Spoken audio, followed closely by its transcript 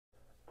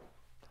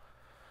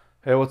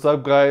Hey, what's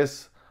up,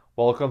 guys?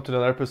 Welcome to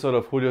another episode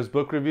of Julio's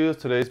Book Reviews.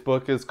 Today's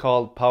book is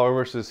called Power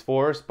versus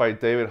Force by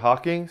David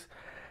Hawkins.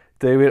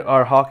 David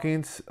R.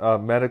 Hawkins, a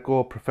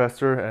medical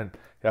professor, and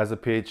he has a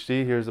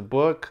PhD. Here's a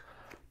book.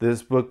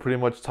 This book pretty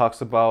much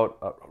talks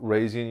about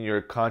raising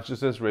your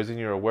consciousness, raising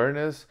your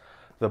awareness.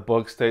 The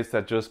book states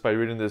that just by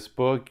reading this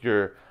book,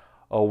 your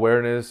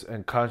awareness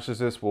and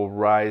consciousness will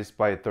rise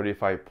by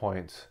 35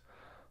 points.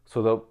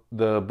 So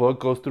the book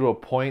goes through a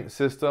point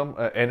system,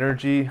 an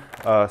energy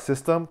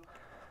system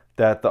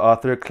that the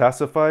author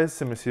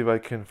classifies. Let me see if I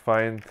can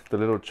find the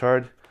little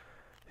chart.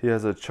 He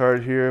has a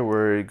chart here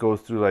where he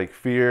goes through like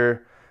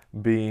fear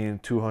being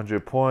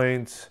 200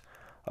 points,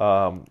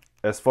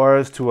 as far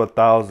as to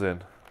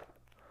 1,000.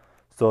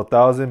 So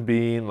 1,000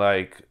 being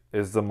like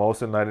is the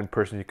most enlightened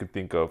person you could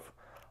think of.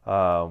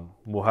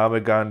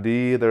 Muhammad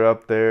Gandhi, they're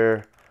up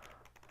there.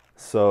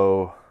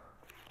 So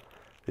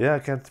yeah, I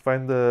can't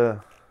find the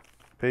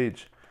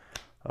page.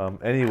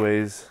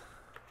 Anyways.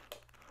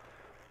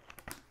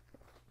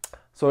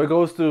 So he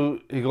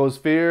goes,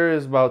 fear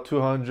is about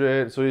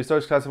 200. So he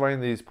starts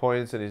classifying these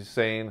points and he's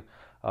saying,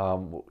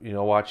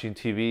 watching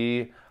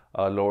TV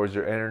lowers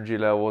your energy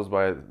levels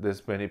by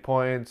this many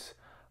points.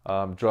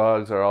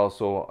 Drugs are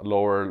also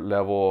lower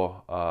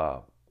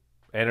level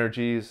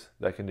energies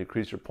that can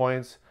decrease your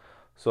points.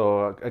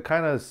 So I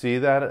kind of see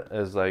that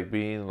as like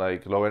being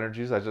like low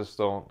energies. I just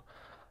don't,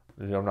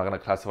 I'm not going to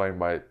classify them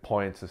by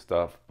points and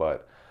stuff,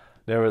 but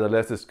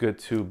nevertheless, it's good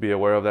to be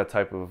aware of that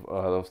type of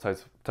those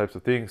types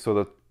of things. So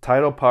the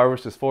title, Power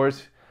versus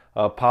Force.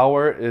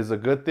 Power is a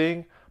good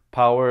thing.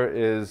 Power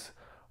is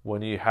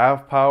when you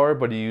have power,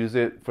 but you use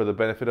it for the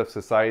benefit of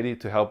society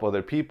to help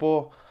other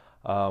people.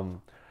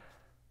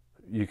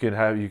 You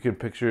can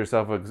picture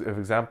yourself of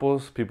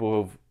examples.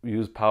 People who've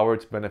used power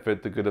to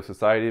benefit the good of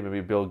society.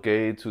 Maybe Bill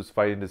Gates, who's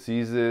fighting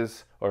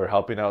diseases or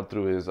helping out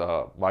through his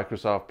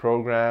Microsoft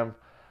program.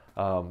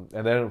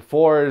 And then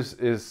force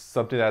is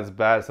something that's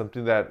bad,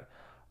 something that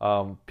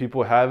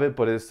people have it,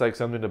 but it's like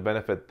something to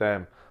benefit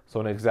them. So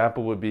an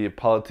example would be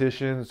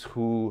politicians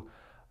who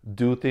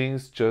do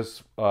things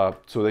just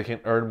so they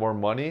can earn more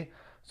money,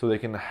 so they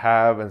can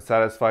have and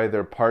satisfy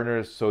their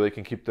partners, so they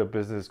can keep their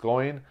business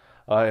going.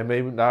 It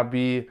may not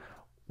be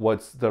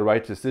what's the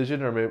right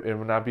decision, or it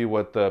may not be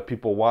what the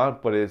people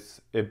want, but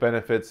it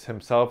benefits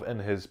himself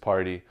and his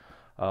party.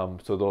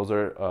 So those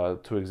are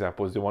two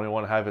examples. The one you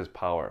want to have is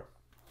power.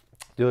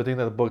 The other thing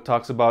that the book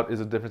talks about is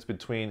the difference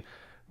between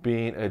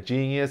being a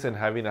genius and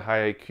having a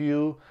high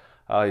IQ.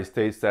 He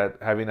states that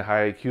having a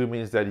high IQ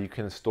means that you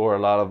can store a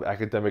lot of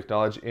academic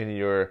knowledge in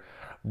your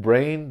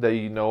brain, that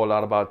you know a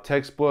lot about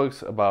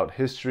textbooks, about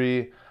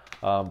history.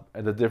 And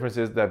the difference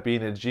is that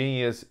being a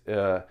genius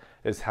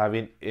is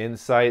having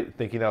insight,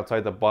 thinking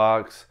outside the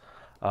box,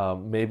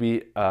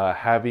 maybe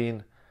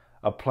applying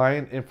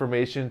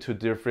information to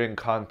different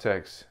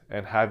contexts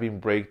and having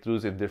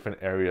breakthroughs in different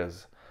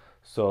areas.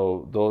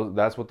 So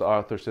that's what the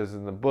author says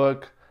in the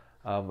book.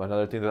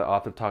 Another thing that the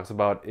author talks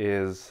about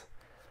is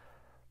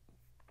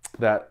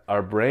that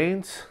our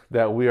brains,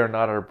 that we are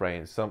not our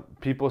brains. Some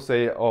people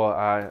say, oh,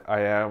 I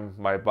am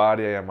my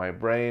body, I am my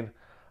brain.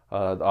 The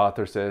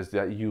author says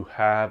that you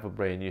have a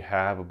brain, you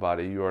have a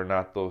body. You are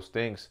not those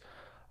things.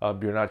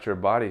 You're not your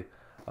body.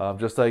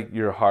 Just like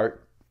your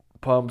heart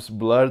pumps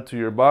blood to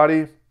your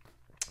body,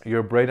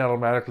 your brain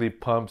automatically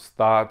pumps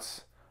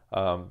thoughts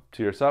to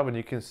yourself, and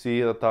you can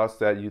see the thoughts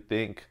that you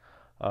think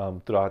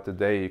throughout the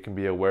day. You can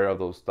be aware of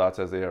those thoughts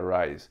as they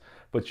arise.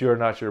 But you're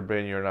not your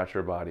brain, you're not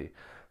your body.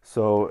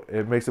 So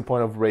it makes a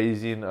point of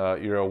raising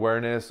your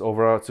awareness.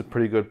 Overall, it's a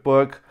pretty good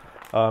book.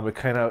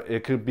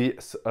 It could be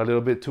a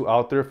little bit too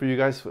out there for you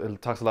guys. It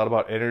talks a lot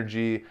about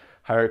energy,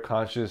 higher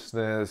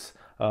consciousness,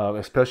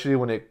 especially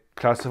when it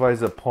classifies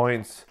the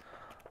points.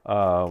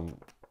 I'm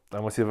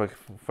gonna see if I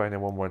can find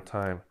it one more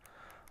time.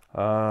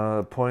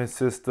 Point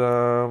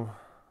system.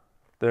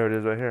 There it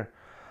is right here.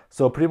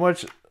 So pretty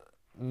much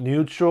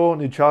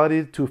neutrality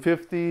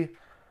 250,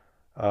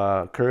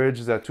 courage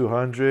is at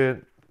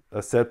 200,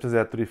 acceptance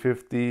at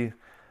 350,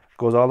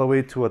 goes all the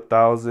way to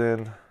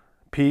 1,000.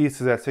 Peace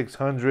is at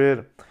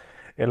 600.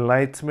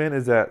 Enlightenment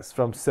is at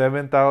from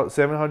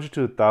 700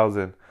 to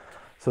 1,000.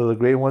 So the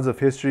great ones of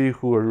history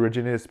who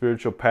originated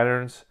spiritual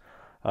patterns.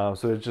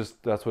 So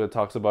that's what it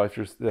talks about.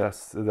 If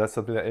that's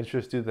something that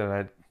interests you, then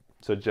I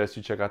suggest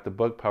you check out the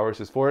book Power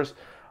versus Force.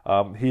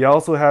 He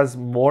also has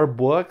more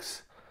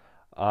books.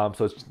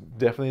 So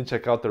definitely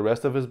check out the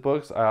rest of his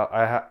books.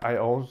 I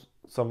own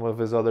some of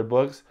his other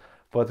books,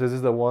 but this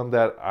is the one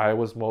that I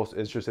was most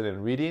interested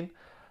in reading.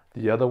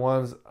 The other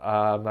ones,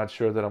 I'm not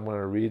sure that I'm going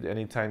to read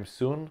anytime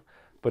soon.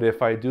 But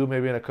if I do,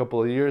 maybe in a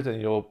couple of years, then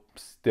you'll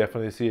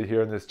definitely see it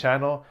here on this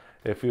channel.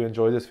 If you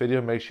enjoyed this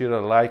video, make sure to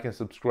like and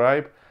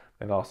subscribe.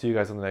 And I'll see you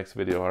guys in the next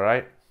video, all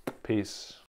right? Peace.